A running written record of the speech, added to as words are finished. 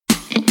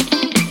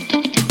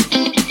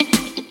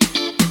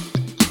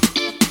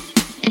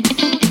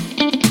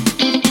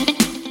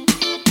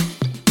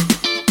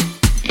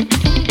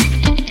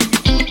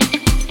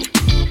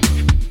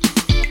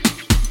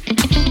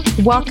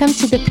Welcome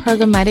to the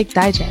Programmatic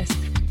Digest,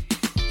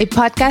 a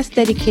podcast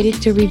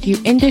dedicated to review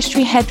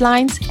industry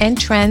headlines and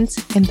trends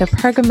in the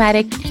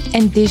programmatic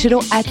and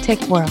digital ad tech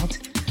world.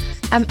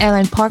 I'm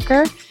Ellen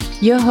Parker,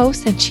 your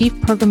host and Chief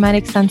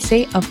Programmatic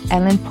Sensei of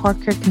Ellen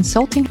Parker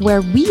Consulting,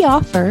 where we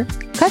offer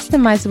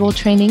customizable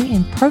training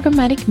in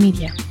programmatic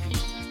media.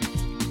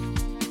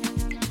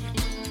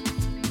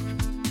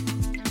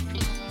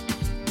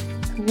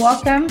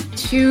 Welcome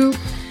to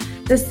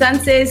the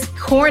Sensei's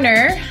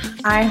Corner.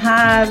 I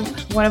have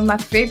one of my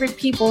favorite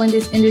people in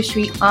this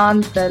industry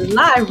on the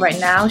live right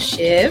now,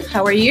 Shiv.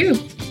 How are you?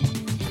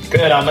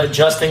 Good. I'm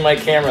adjusting my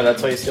camera.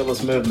 That's why you see all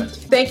this movement.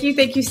 Thank you.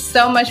 Thank you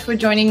so much for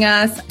joining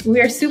us.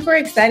 We are super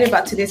excited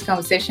about today's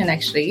conversation,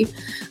 actually.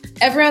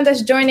 Everyone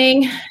that's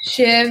joining,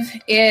 Shiv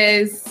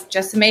is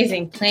just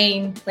amazing.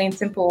 Plain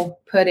simple,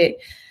 put it.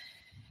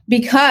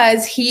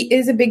 Because he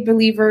is a big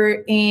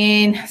believer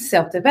in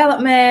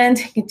self-development,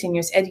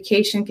 continuous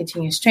education,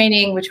 continuous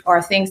training, which are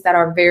things that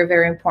are very,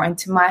 very important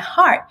to my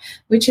heart,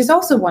 which is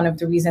also one of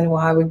the reasons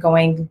why we're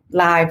going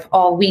live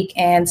all week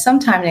and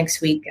sometime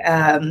next week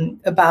on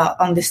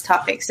this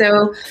topic.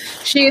 So,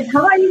 Shiv,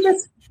 how about you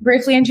just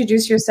briefly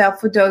introduce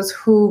yourself for those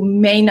who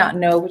may not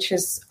know, which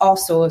is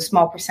also a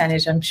small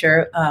percentage, I'm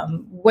sure,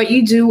 what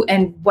you do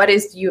and what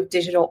is U of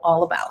Digital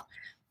all about?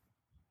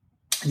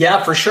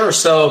 Yeah, for sure.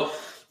 So,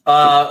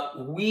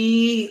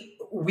 we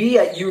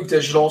at U of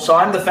Digital, so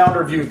I'm the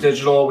founder of U of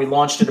Digital. We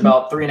launched it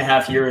about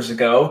 3.5 years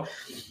ago.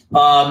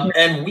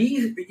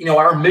 And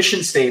our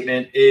mission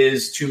statement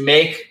is to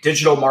make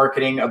digital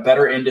marketing a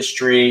better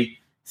industry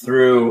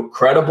through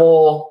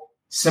credible,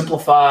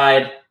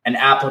 simplified, and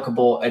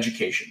applicable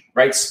education,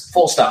 right?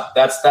 Full stop.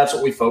 That's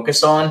what we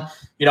focus on.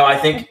 I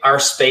think our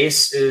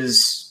space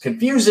is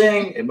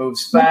confusing. It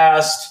moves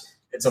fast.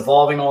 It's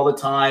evolving all the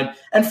time.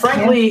 And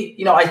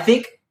frankly, I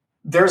think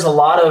there's a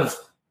lot of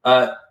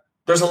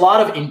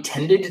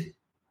intended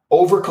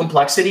over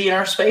complexity in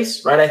our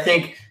space, right? I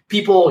think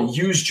people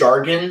use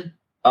jargon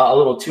a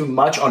little too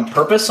much on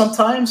purpose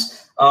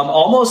sometimes,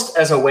 almost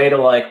as a way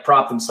to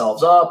prop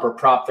themselves up or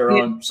prop their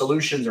own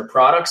solutions or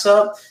products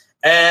up.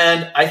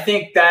 And I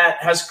think that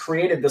has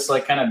created this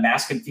kind of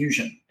mass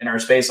confusion in our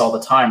space all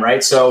the time,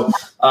 right? So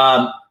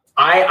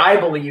I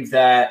believe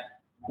that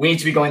we need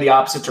to be going the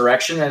opposite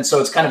direction. And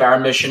so it's kind of our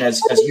mission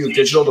as U of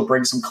Digital to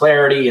bring some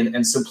clarity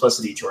and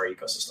simplicity to our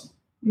ecosystem.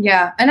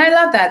 Yeah. And I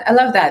love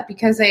that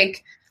because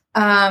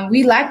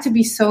we like to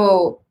be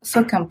so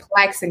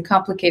complex and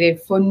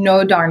complicated for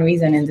no darn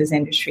reason in this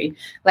industry.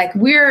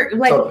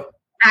 Totally.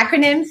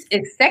 Acronyms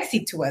is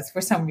sexy to us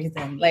for some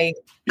reason.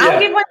 I'll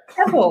give one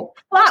example,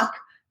 clock.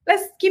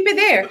 Let's keep it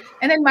there.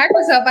 And then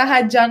Microsoft, I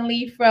had John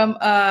Lee from.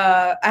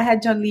 Yeah,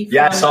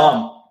 I saw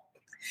him.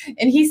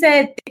 And he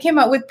said they came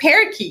up with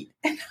Parakeet.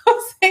 And I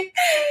was like,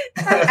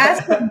 I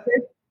asked him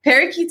this.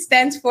 Parakeet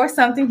stands for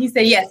something. He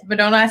said, yes, but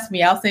don't ask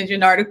me. I'll send you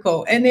an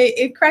article. And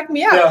it cracked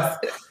me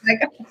up.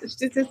 Yeah. This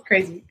is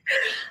crazy.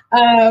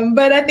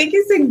 But I think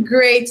it's a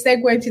great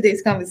segue into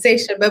this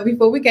conversation. But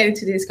before we get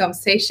into this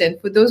conversation,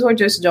 for those who are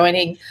just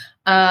joining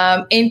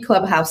in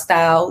Clubhouse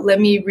style, let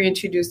me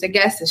reintroduce the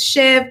guest. Is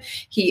Shiv.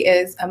 He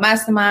is a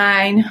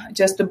mastermind,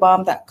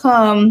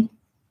 justabomb.com.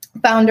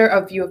 Founder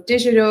of U of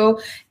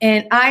Digital,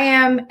 and I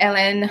am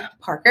Ellen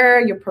Parker,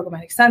 your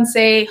Programmatic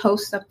Sensei,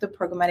 host of the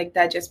Programmatic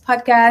Digest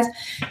podcast,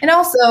 and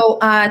also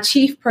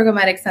Chief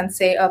Programmatic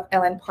Sensei of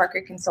Ellen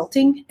Parker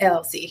Consulting,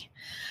 LLC.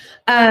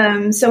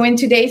 So in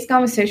today's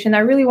conversation, I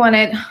really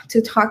wanted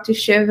to talk to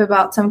Shiv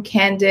about some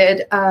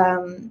candid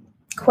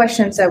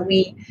questions that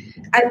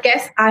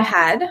I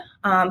had,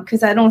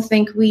 because I don't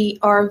think we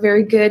are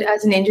very good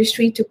as an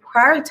industry to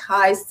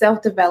prioritize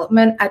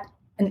self-development at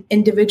an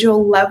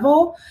individual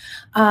level,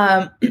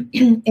 and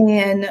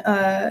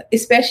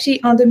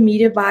especially on the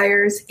media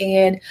buyers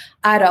and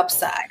ad up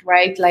side,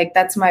 right?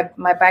 That's my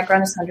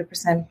background is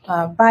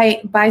 100%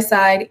 buy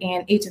side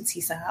and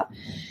agency side.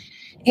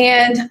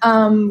 And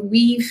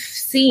we've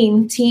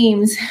seen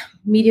teams,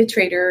 media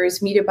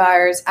traders, media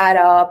buyers, ad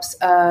ops,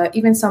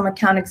 even some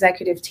account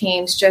executive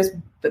teams just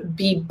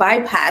be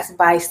bypassed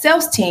by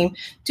sales team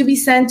to be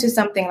sent to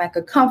something like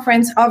a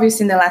conference.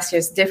 Obviously, in the last year,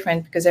 it's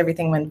different because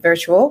everything went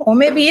virtual, or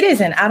maybe it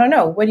isn't. I don't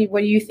know. What do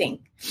you think?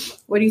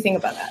 What do you think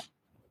about that?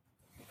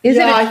 Is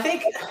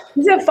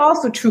it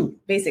false or true,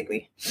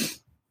 basically?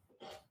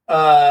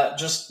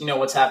 Just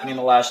what's happening in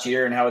the last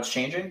year and how it's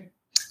changing.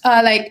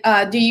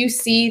 Do you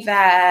see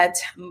that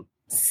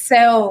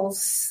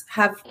sales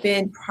have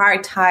been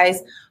prioritized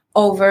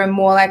over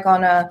more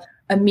on a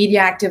media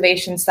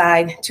activation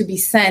side to be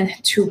sent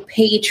to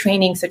paid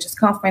training such as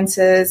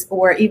conferences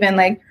or even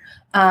an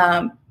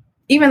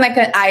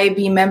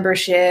IAB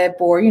membership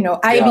or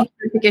IAB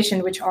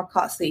certification, which are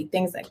costly,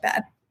 things like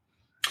that.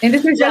 And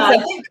this is just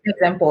an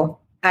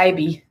example.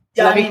 IAB.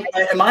 Yeah, I mean,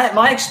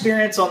 my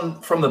experience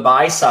from the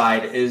buy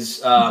side is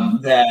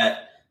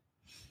that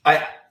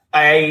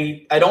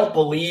I don't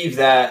believe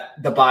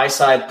that the buy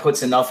side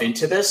puts enough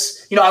into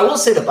this. I will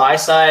say the buy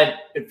side,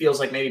 it feels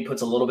like maybe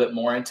puts a little bit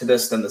more into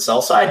this than the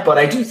sell side. But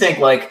I do think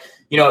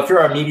if you're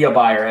a media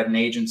buyer at an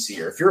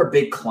agency or if you're a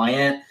big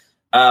client,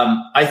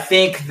 I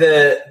think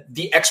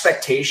the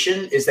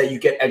expectation is that you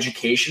get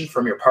education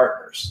from your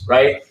partners,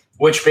 right?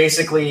 Which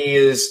basically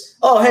is,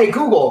 oh, hey,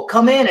 Google,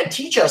 come in and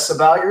teach us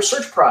about your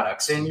search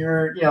products and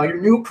your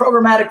new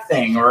programmatic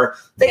thing, or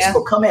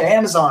Facebook, come in,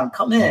 Amazon,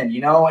 come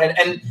in,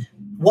 and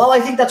while I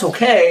think that's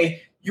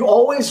okay, you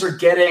always are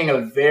getting a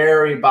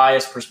very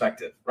biased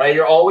perspective, right?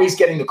 You're always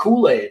getting the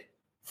Kool-Aid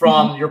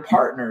from your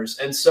partners.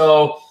 And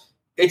so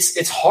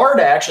it's hard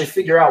to actually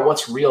figure out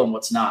what's real and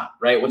what's not,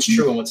 right? What's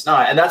true and what's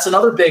not. And that's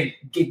another big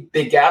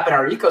gap in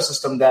our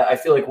ecosystem that I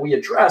feel like we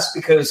address,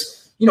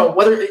 because,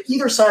 whether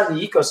either side of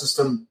the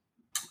ecosystem,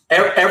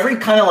 every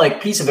kind of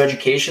like piece of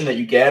education that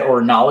you get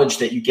or knowledge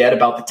that you get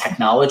about the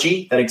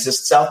technology that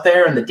exists out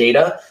there and the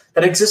data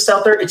that exists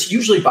out there, it's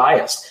usually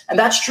biased. And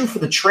that's true for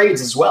the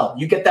trades as well.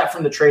 You get that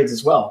from the trades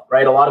as well,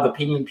 right? A lot of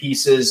opinion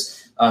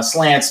pieces,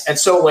 slants. And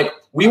so like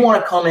we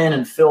want to come in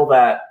and fill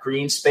that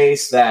green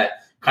space,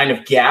 that kind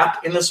of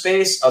gap in the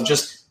space of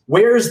just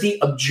where's the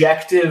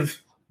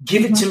objective,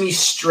 give it to me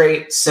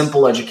straight,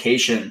 simple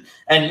education.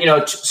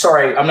 And,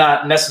 sorry, I'm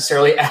not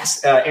necessarily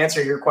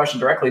answering your question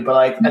directly, but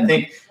I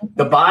think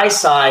the buy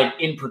side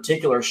in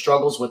particular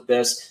struggles with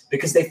this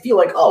because they feel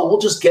like, oh, we'll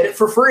just get it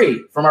for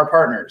free from our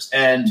partners.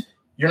 And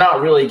you're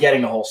not really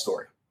getting the whole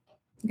story.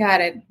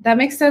 Got it. That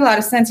makes a lot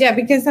of sense. Yeah,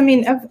 because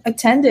I've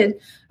attended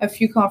a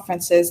few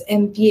conferences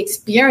and the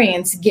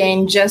experience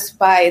gained just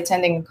by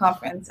attending a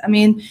conference.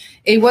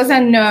 It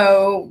wasn't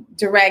no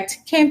direct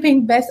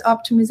campaign best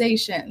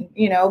optimization,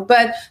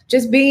 but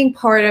just being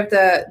part of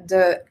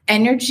the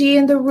energy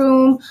in the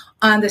room,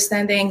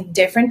 understanding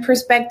different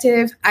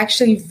perspective,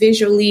 actually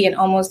visually and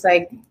almost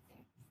like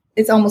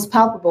it's almost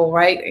palpable,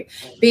 right?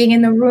 Being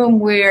in the room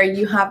where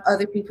you have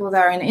other people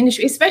that are in the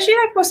industry, especially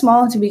like for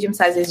small to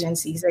medium-sized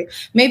agencies, like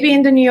maybe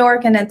in the New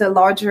York and at the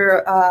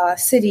larger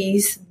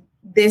cities,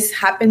 this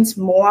happens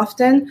more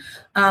often.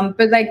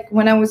 But like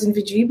when I was in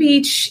Virginia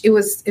Beach, it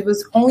was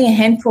only a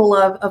handful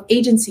of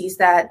agencies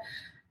that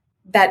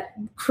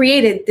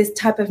created this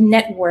type of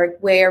network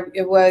where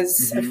it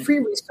was a free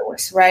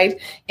resource, right?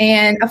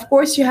 And of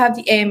course, you have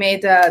the AMA,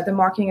 the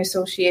Marketing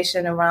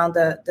Association around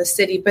the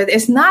city, but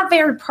it's not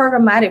very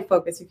programmatic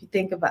focused if you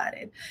think about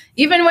it.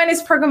 Even when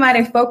it's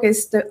programmatic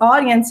focused, the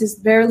audience is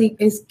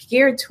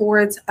geared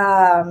towards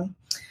more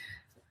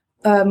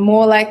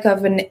like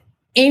of an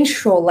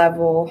intro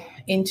level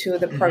into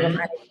the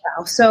programmatic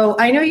style. So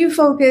I know you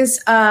focus,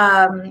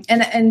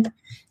 and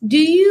do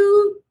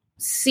you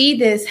see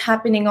this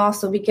happening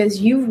also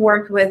because you've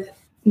worked with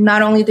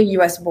not only the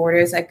U.S.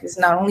 borders, like it's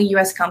not only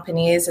U.S.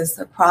 companies, it's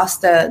across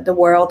the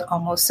world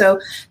almost. So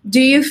do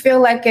you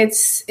feel like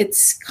it's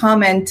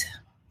common,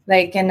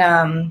 like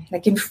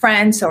in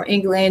France or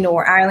England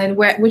or Ireland,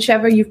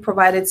 whichever you've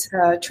provided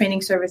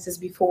training services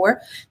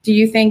before, do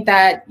you think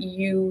that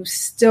you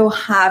still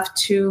have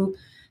to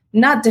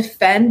not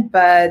defend,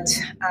 but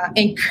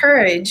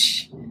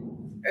encourage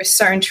a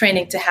certain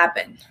training to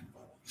happen?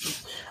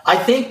 I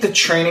think the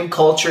training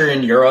culture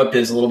in Europe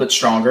is a little bit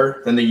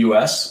stronger than the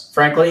US,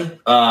 frankly.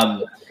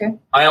 Okay.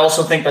 I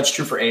also think that's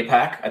true for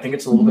APAC. I think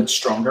it's a little bit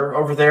stronger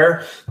over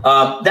there.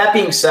 That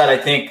being said, I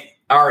think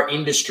our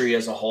industry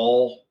as a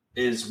whole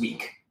is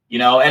weak,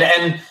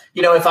 and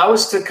if I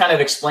was to kind of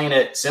explain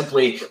it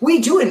simply, we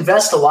do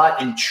invest a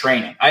lot in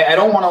training. I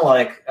don't want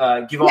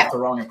to give off the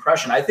wrong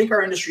impression. I think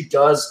our industry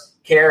does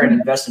care and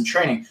invest in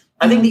training.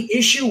 I think the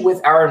issue with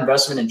our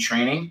investment in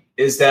training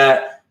is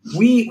that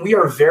we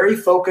are very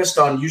focused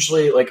on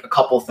usually like a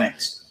couple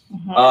things.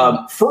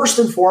 First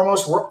and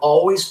foremost, we're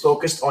always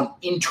focused on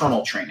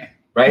internal training,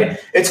 right?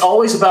 It's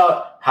always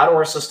about how do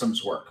our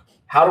systems work?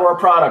 How do our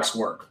products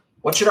work?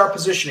 What should our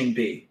positioning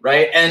be,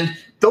 right? And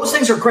those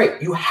things are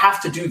great. You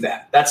have to do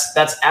that.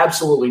 That's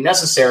absolutely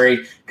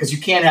necessary because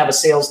you can't have a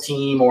sales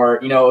team or,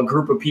 a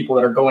group of people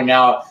that are going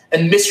out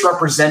and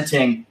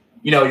misrepresenting,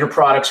 your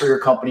products or your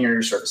company or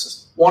your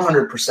services.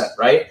 100%,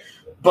 right?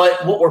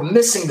 But what we're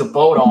missing the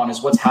boat on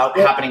is what's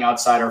happening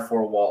outside our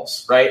four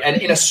walls, right?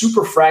 And in a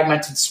super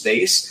fragmented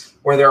space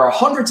where there are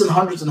hundreds and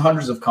hundreds and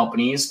hundreds of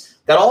companies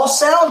that all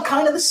sound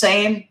kind of the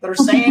same, that are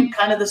saying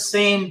kind of the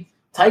same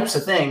types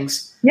of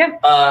things,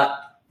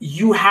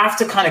 you have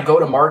to kind of go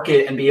to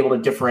market and be able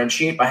to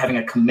differentiate by having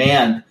a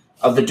command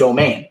of the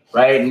domain,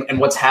 right? And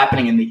what's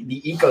happening in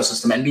the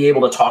ecosystem and be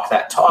able to talk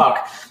that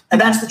talk. And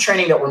that's the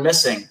training that we're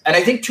missing. And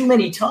I think too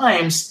many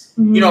times,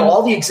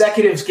 all the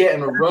executives get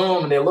in a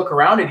room and they look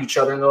around at each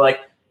other and they're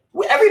like,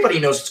 well, everybody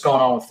knows what's going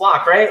on with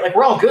Flock, right? Like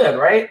we're all good,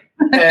 right?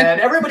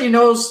 And everybody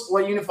knows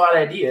what Unified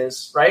ID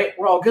is, right?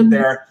 We're all good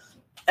there.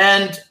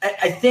 And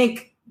I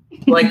think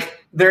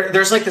like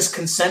there's like this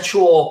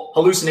consensual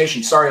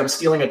hallucination. Sorry, I'm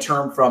stealing a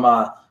term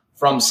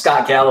from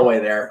Scott Galloway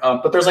there.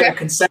 But there's like a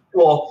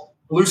consensual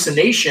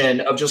hallucination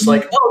of just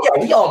like, oh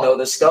yeah, we all know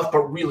this stuff, but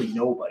really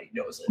nobody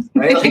knows it,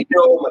 right? Like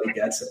nobody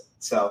gets it.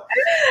 So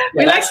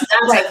that's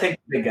I think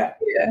the big gap.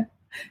 Yeah.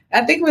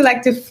 I think we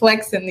like to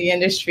flex in the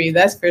industry,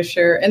 that's for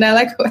sure. And I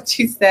like what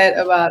you said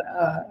about,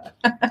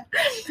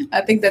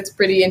 I think that's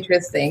pretty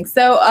interesting.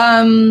 So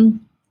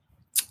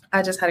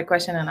I just had a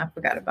question and I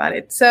forgot about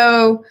it.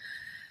 So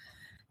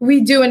We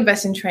do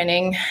invest in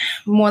training,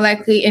 more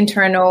likely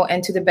internal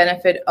and to the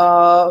benefit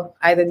of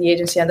either the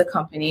agency and the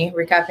company,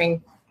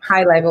 recapping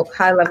high level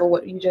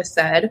what you just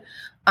said,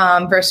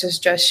 versus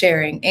just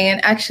sharing.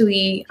 And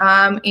actually,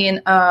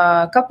 in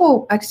a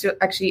couple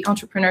actually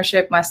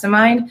entrepreneurship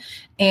mastermind,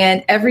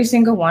 and every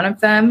single one of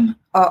them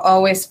are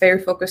always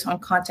very focused on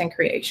content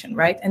creation,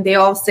 right? And they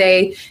all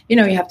say, you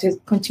have to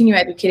continue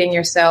educating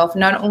yourself,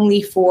 not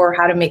only for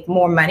how to make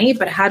more money,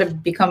 but how to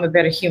become a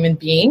better human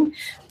being,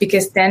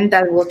 because then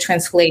that will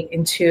translate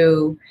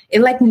into,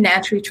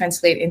 naturally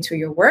translate into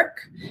your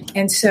work.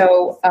 And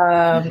so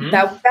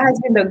that has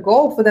been the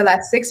goal for the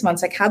last 6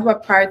 months. Like, how do I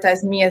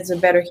prioritize me as a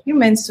better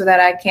human so that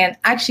I can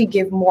actually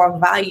give more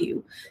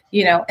value,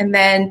 and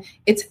then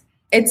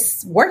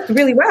it's worked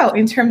really well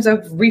in terms of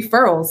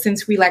referrals,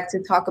 since we like to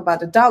talk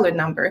about the dollar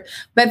number.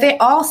 But they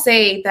all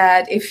say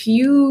that if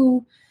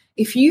you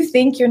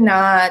think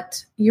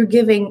you're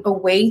giving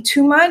away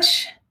too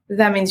much,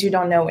 that means you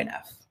don't know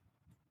enough.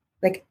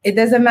 Like, it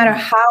doesn't matter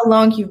how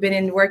long you've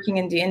been working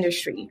in the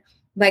industry.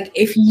 Like,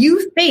 if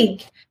you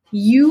think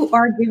you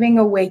are giving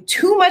away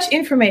too much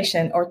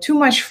information or too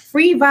much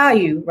free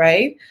value,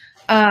 right?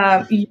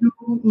 You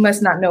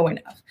must not know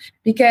enough,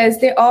 because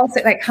they all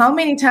say, like, how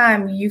many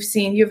times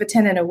you've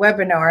attended a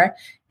webinar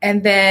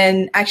and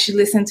then actually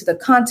listened to the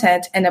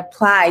content and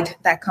applied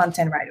that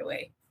content right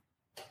away.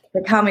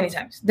 Like, how many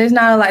times? There's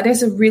not a lot.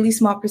 There's a really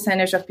small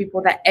percentage of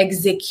people that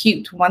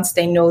execute once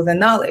they know the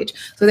knowledge.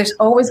 So there's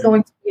always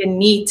going to be a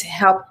need to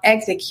help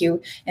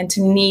execute and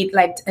a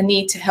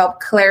need to help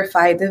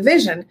clarify the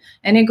vision.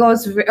 And it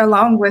goes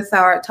along with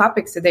our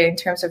topics today in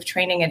terms of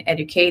training and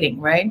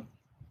educating, right?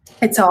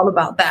 It's all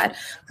about that.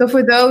 So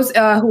for those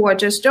who are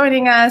just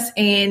joining us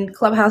in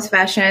Clubhouse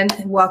fashion,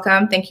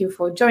 welcome. Thank you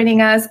for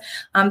joining us.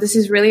 This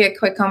is really a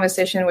quick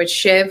conversation with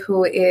Shiv,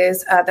 who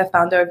is the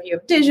founder of View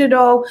of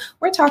Digital.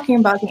 We're talking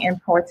about the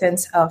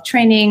importance of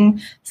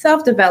training,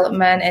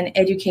 self-development, and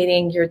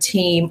educating your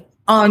team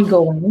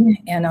ongoing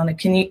and on a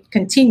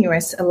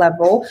continuous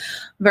level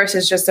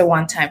versus just a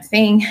one-time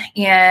thing.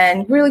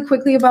 And really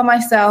quickly about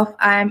myself,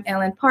 I'm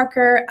Ellen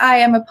Parker. I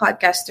am a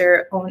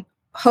podcaster,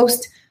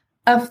 host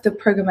of the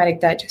Programmatic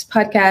Digest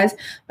podcast,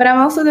 but I'm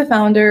also the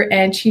founder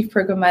and chief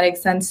programmatic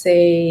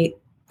sensei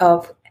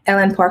of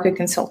Ellen Parker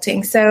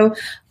Consulting. So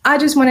I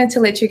just wanted to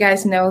let you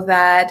guys know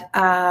that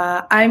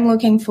I'm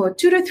looking for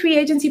 2 to 3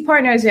 agency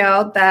partners,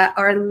 y'all, that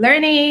are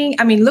looking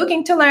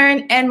to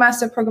learn and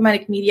master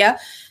programmatic media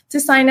to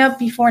sign up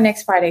before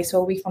next Friday,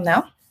 so a week from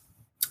now.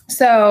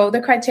 So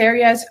the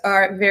criteria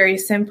are very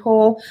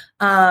simple.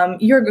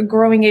 You're a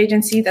growing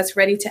agency that's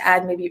ready to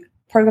add maybe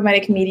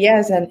programmatic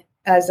media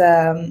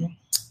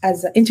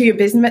into your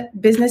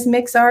business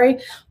mix,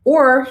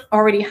 or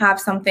already have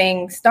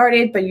something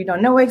started, but you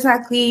don't know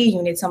exactly.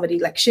 You need somebody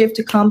like Shiv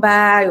to come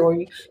by, or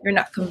you're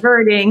not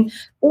converting,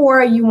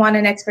 or you want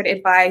an expert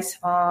advice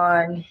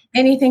on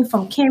anything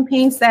from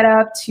campaign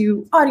setup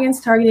to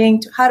audience targeting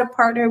to how to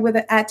partner with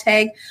an ad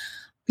tech.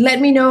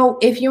 Let me know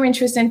if you're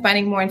interested in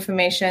finding more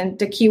information.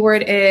 The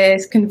keyword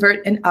is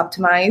convert and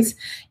optimize,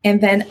 and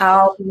then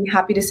I'll be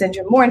happy to send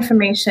you more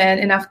information.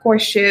 And of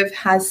course, Shiv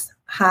has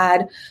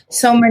had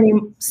so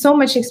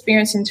much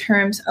experience in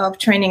terms of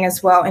training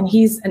as well. And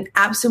he's an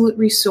absolute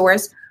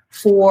resource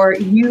for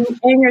you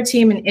and your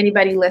team and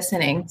anybody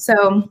listening.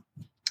 So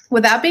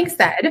with that being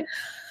said,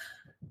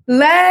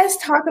 let's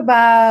talk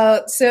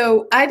about,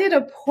 so I did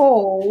a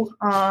poll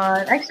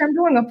I'm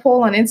doing a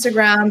poll on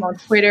Instagram, on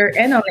Twitter,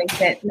 and on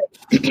LinkedIn.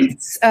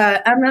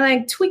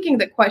 I'm tweaking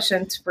the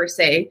questions per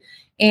se.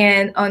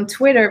 And on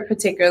Twitter,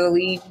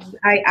 particularly,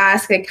 I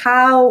ask,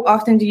 how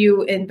often do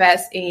you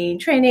invest in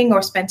training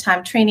or spend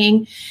time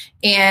training?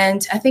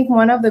 And I think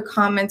one of the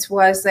comments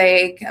was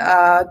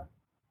I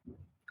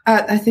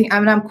think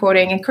I'm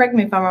quoting, and correct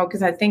me if I'm wrong,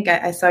 because I think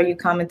I saw you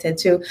commented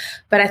too.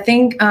 But I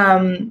think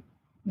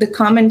the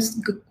comments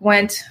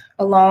went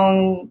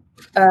along,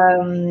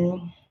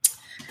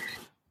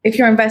 if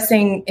you're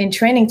investing in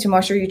training too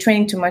much, or you're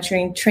training too much, or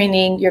you're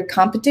training your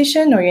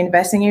competition, or you're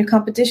investing in your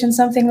competition,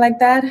 something like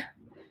that.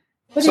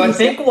 So I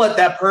think what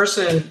that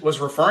person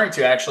was referring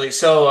to, actually.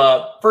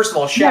 So first of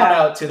all, shout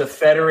out to the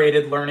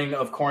Federated Learning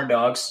of Corn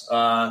Dogs.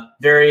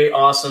 Very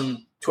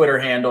awesome Twitter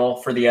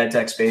handle for the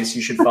EdTech space.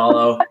 You should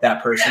follow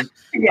that person.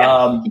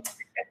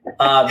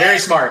 Very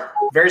smart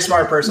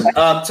person.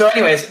 So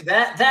anyways,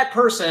 that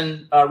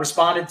person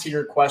responded to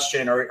your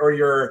question or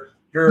your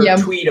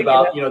tweet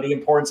about the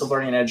importance of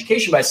learning and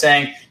education by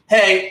saying,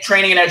 hey,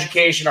 training and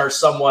education are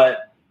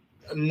somewhat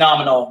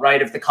nominal,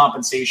 right, if the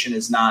compensation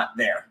is not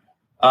there.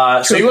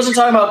 So he wasn't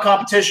talking about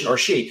competition, or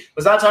she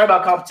was not talking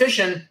about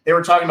competition. They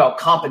were talking about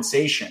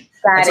compensation.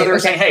 And so they were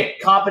saying, hey,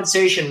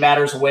 compensation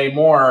matters way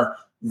more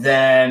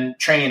than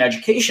training and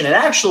education. And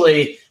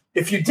actually,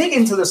 if you dig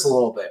into this a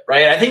little bit,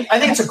 right, I think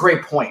it's a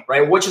great point,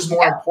 right? Which is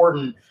more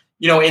important,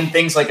 in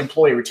things like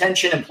employee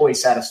retention, employee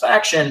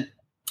satisfaction.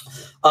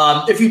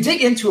 If you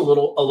dig into a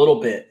little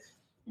bit,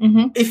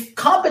 if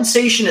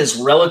compensation is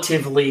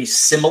relatively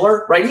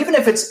similar, right, even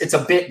if it's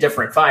a bit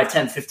different, 5,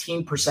 10,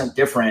 15%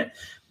 different,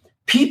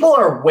 people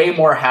are way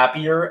more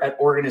happier at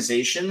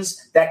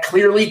organizations that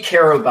clearly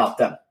care about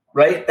them,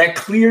 right? That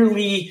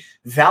clearly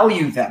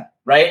value them,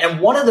 right?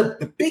 And one of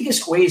the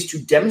biggest ways to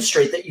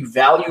demonstrate that you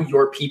value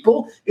your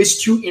people is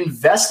to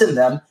invest in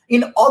them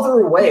in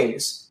other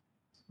ways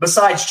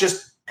besides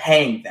just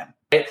paying them.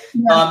 Right?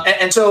 Yeah.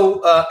 And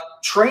so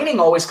training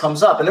always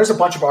comes up. And there's a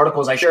bunch of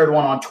articles. I shared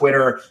one on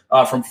Twitter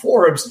from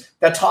Forbes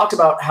that talked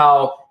about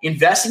how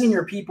investing in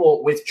your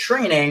people with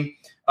training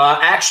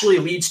actually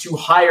leads to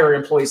higher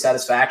employee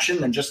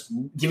satisfaction than just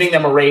giving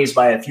them a raise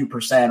by a few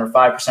percent or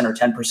 5% or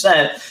 10%.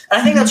 And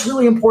I think that's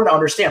really important to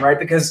understand, right?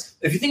 Because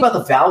if you think about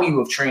the value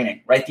of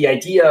training, right? The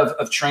idea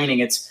of training,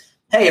 it's,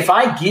 hey, if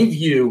I give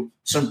you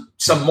some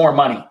more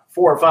money,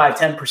 4 or 5,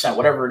 10%,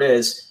 whatever it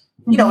is,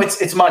 you know,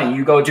 it's money.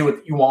 You go do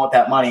what you want with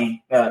that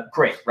money.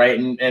 Great. Right.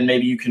 And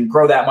maybe you can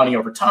grow that money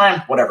over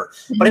time, whatever.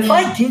 But if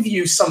I give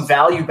you some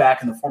value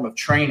back in the form of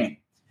training,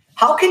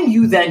 how can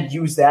you then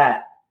use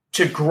that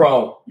to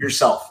grow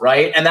yourself,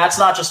 right? And that's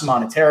not just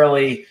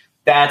monetarily,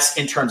 that's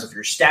in terms of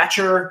your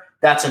stature,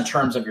 that's in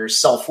terms of your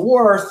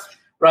self-worth,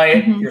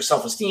 right? Your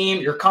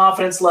self-esteem, your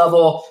confidence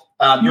level,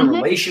 your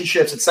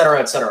relationships, et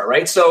cetera,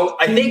 right? So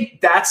I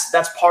think that's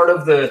part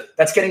of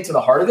that's getting to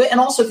the heart of it. And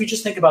also if you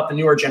just think about the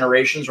newer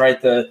generations,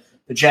 right? The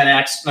Gen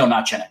X, no,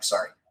 not Gen X,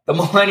 sorry. The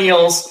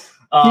millennials,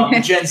 the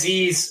Gen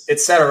Zs,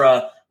 et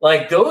cetera,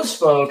 like those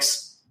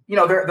folks, you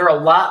know, they're a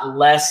lot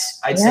less,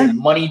 I'd say,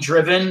 money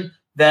driven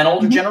than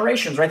older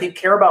generations, right? They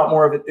care about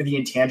more of the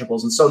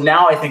intangibles. And so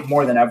now I think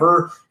more than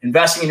ever,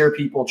 investing in your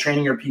people,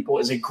 training your people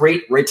is a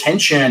great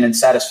retention and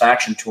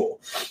satisfaction tool.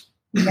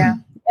 Yeah.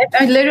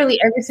 I literally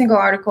every single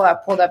article I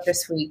pulled up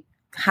this week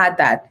had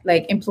that,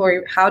 like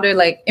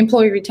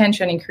employee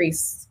retention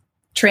increase,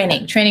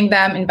 training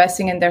them,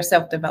 investing in their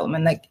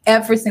self-development, like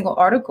every single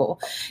article.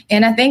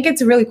 And I think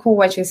it's really cool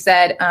what you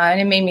said. And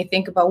it made me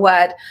think about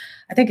what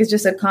I think is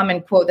just a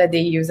common quote that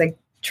they use, like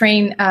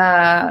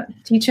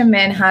teach a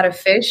man how to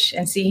fish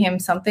and see him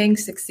something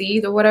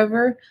succeed or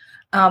whatever.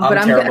 But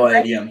I'm terrible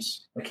at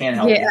idioms. I can't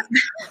help you.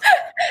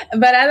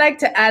 But I like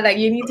to add, like,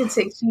 you need to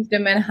teach the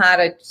man how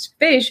to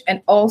fish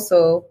and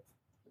also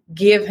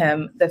give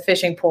him the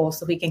fishing pole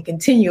so he can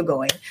continue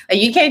going.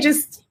 Like, you can't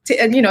just,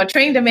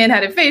 train the man how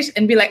to fish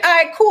and be like, all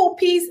right, cool,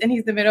 peace. And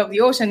he's in the middle of the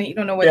ocean and you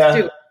don't know what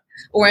to do.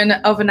 Or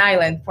of an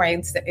island, for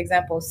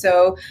example.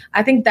 So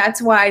I think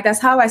that's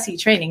how I see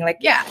training. Like,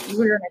 yeah,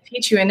 we're going to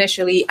teach you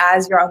initially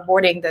as you're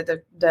onboarding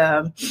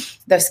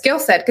the skill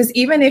set. Because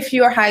even if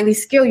you're highly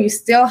skilled, you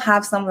still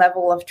have some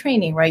level of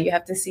training, right? You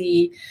have to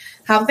see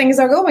how things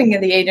are going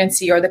in the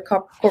agency or the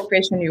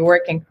corporation you're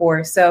working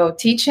for. So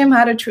teach him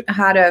how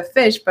to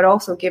fish, but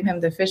also give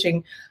him the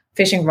fishing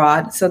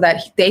rod so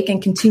that they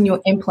can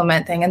continue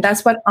implementing. And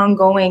that's what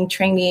ongoing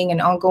training and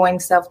ongoing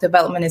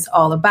self-development is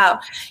all about.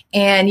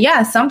 And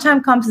yeah,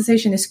 sometimes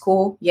compensation is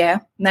cool. Yeah,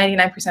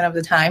 99% of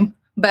the time.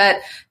 But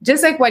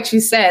just like what you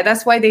said,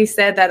 that's why they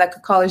said that a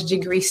college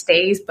degree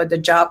stays, but the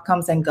job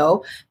comes and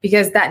go,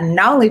 because that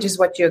knowledge is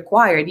what you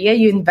acquired. Yeah,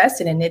 you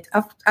invested in it.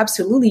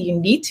 Absolutely, you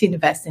need to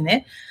invest in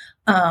it.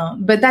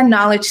 But that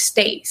knowledge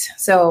stays.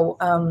 So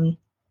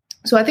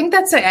I think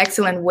that's an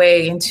excellent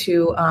way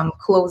into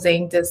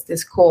closing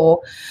this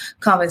whole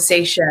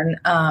conversation.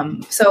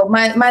 So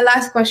my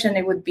last question,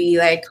 it would be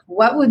like,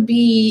 what would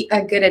be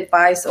a good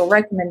advice or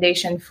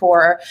recommendation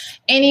for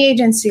any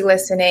agency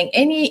listening,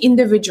 any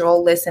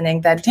individual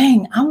listening that,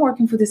 dang, I'm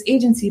working for this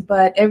agency,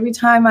 but every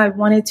time I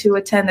wanted to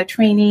attend a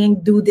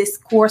training, do this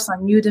course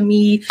on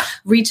Udemy,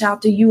 reach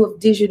out to U of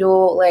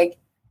Digital, like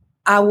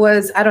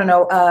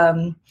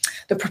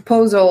the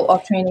proposal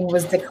of training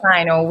was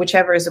declined, or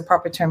whichever is the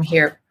proper term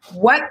here.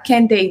 What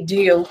can they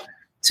do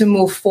to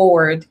move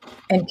forward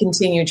and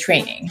continue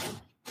training?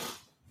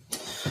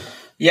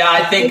 Yeah,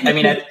 I think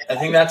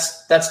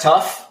that's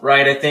tough,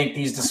 right? I think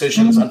these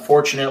decisions,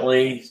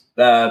 unfortunately,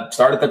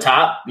 start at the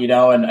top,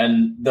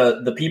 and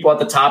the people at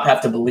the top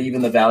have to believe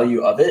in the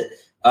value of it.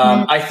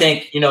 I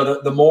think,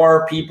 the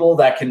more people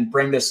that can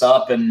bring this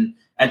up and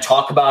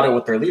talk about it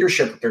with their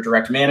leadership, with their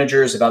direct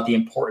managers, about the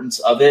importance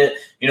of it,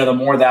 the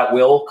more that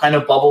will kind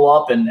of bubble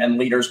up and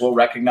leaders will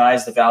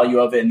recognize the value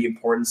of it and the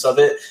importance of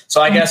it.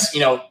 So I guess,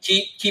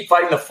 keep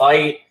fighting the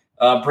fight,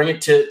 bring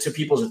it to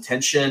people's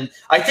attention.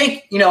 I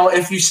think,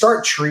 if you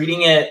start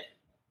treating it,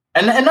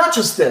 and not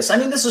just this, I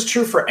mean, this is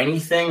true for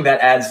anything that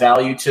adds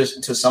value to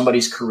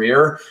somebody's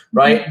career,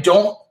 right?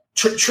 Don't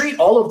treat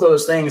all of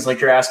those things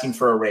like you're asking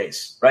for a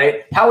raise,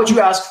 right? How would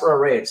you ask for a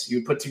raise?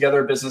 You'd put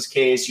together a business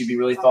case. You'd be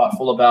really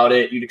thoughtful about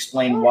it. You'd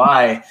explain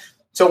why.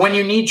 So when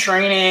you need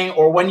training,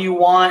 or when you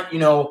want,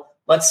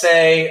 let's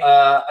say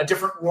a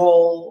different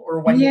role, or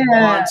when you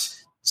want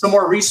some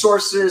more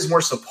resources,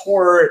 more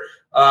support,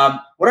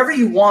 whatever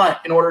you want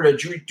in order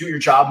to do your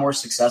job more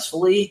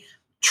successfully,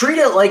 treat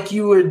it like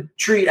you would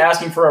treat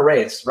asking for a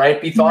raise, right?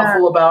 Be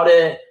thoughtful about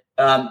it.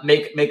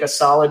 Make a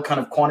solid kind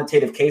of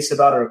quantitative case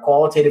about it, or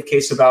qualitative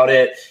case about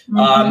it. And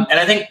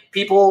I think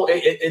people,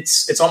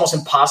 it's almost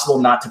impossible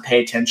not to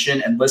pay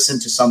attention and listen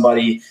to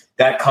somebody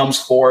that comes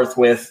forth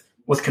with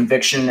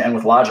conviction and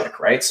with logic,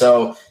 right?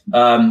 So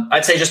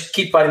I'd say just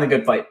keep fighting the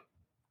good fight.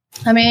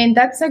 I mean,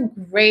 that's a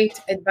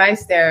great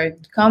advice there.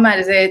 Come at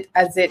it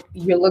as it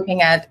you're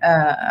looking at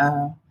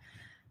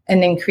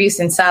an increase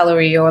in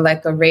salary or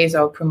like a raise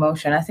or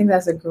promotion. I think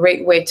that's a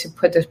great way to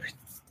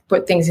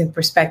put things in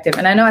perspective.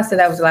 And I know I said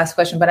that was the last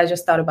question, but I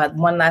just thought about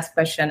one last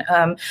question.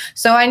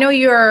 So I know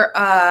you're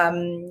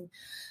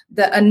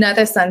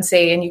another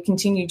sensei and you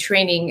continue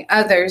training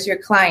others, your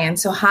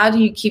clients. So how do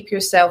you keep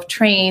yourself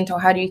trained,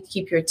 or how do you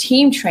keep your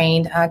team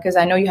trained? Because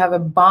I know you have a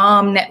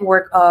bomb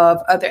network of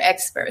other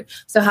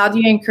experts. So how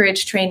do you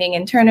encourage training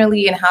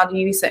internally, and how do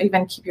you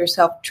even keep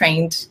yourself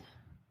trained?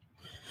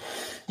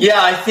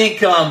 Yeah, I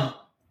think,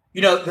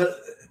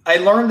 I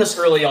learned this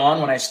early on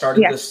when I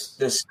started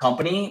this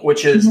company,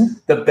 which is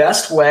the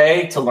best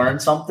way to learn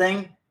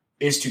something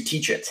is to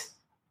teach it.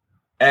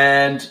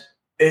 And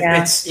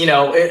it's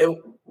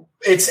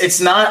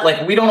not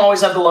like we don't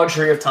always have the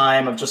luxury of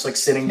time of just like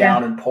sitting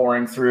down and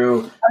pouring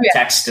through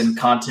text and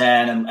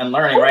content and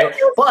learning, right?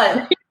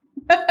 But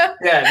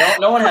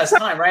no one has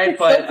time, right?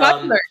 But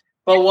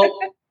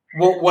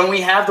when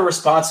we have the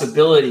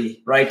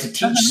responsibility, right, to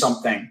teach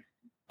something,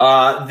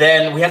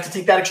 then we have to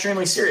take that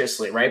extremely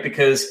seriously, right?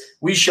 Because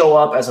we show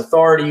up as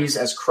authorities,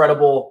 as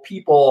credible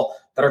people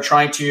that are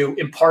trying to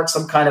impart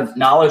some kind of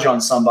knowledge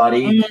on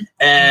somebody,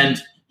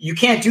 and you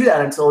can't do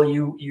that until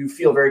you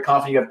feel very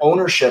confident you have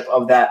ownership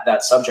of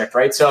that subject,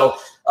 right? So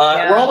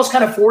we're almost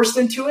kind of forced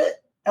into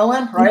it,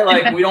 Ellen, right?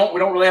 Like we don't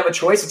really have a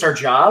choice. It's our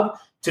job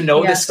to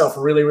know this stuff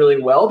really,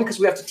 really well because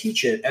we have to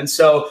teach it. And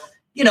so,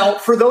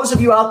 for those of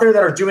you out there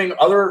that are doing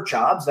other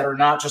jobs that are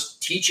not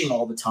just teaching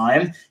all the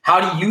time, how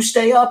do you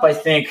stay up? I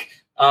think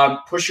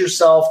push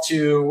yourself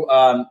to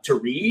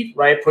read,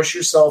 right? Push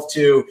yourself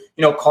to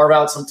carve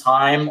out some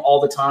time all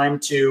the time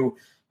to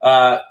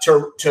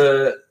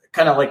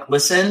kind of like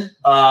listen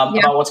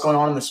about what's going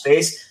on in the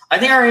space. I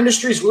think our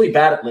industry is really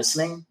bad at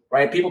listening,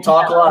 right? People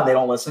talk a lot and they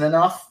don't listen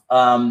enough.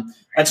 And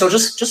so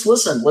just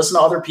listen to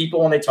other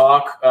people when they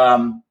talk.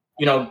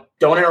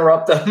 Don't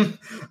interrupt them.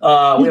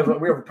 We have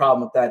a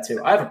problem with that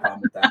too. I have a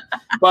problem with that.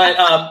 But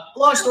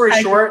long story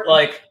short,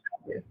 like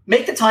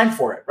make the time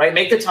for it, right?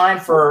 Make the time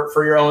for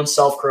your own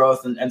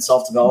self-growth and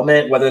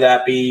self-development, whether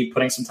that be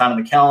putting some time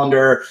on the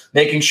calendar,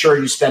 making sure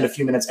you spend a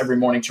few minutes every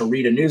morning to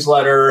read a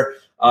newsletter,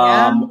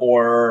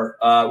 or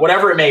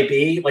whatever it may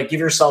be. Like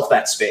give yourself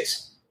that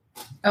space.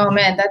 Oh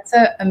man, that's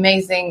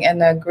amazing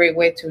and a great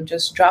way to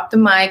just drop the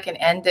mic and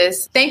end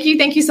this. Thank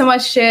you so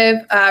much, Shiv.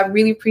 I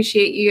really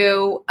appreciate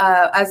you.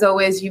 As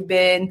always, you've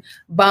been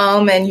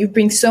bomb and you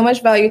bring so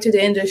much value to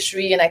the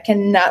industry, and I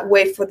cannot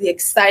wait for the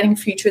exciting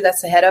future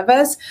that's ahead of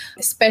us,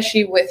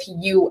 especially with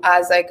you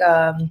as like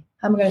I'm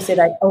going to say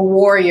like a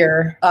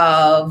warrior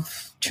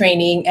of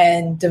training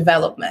and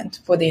development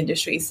for the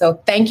industry. So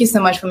thank you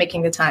so much for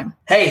making the time.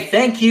 Hey,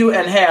 thank you.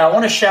 And hey, I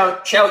want to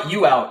shout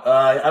you out.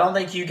 I don't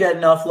think you get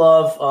enough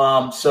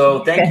love.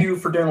 So thank you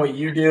for doing what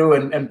you do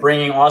and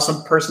bringing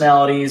awesome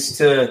personalities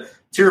to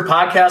your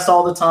podcast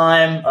all the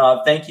time.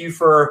 Thank you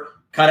for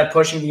kind of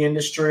pushing the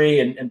industry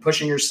and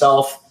pushing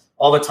yourself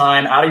all the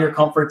time out of your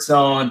comfort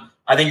zone.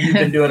 I think you've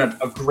been doing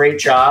a great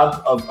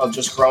job of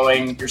just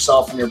growing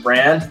yourself and your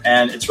brand,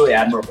 and it's really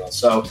admirable.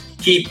 So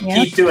keep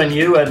doing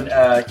you and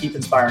keep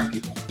inspiring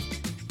people.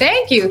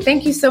 Thank you.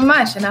 Thank you so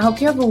much. And I hope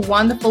you have a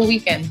wonderful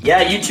weekend.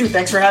 Yeah, you too.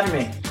 Thanks for having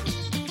me.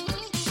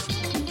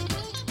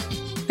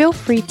 Feel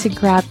free to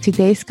grab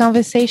today's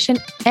conversation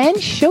and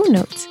show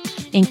notes,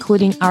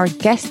 including our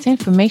guest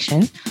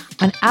information,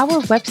 on our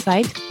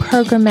website,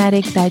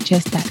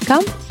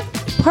 programmaticdigest.com,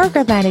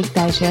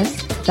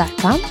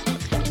 programmaticdigest.com.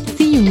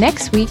 See you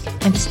next week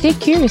and stay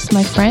curious,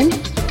 my friend.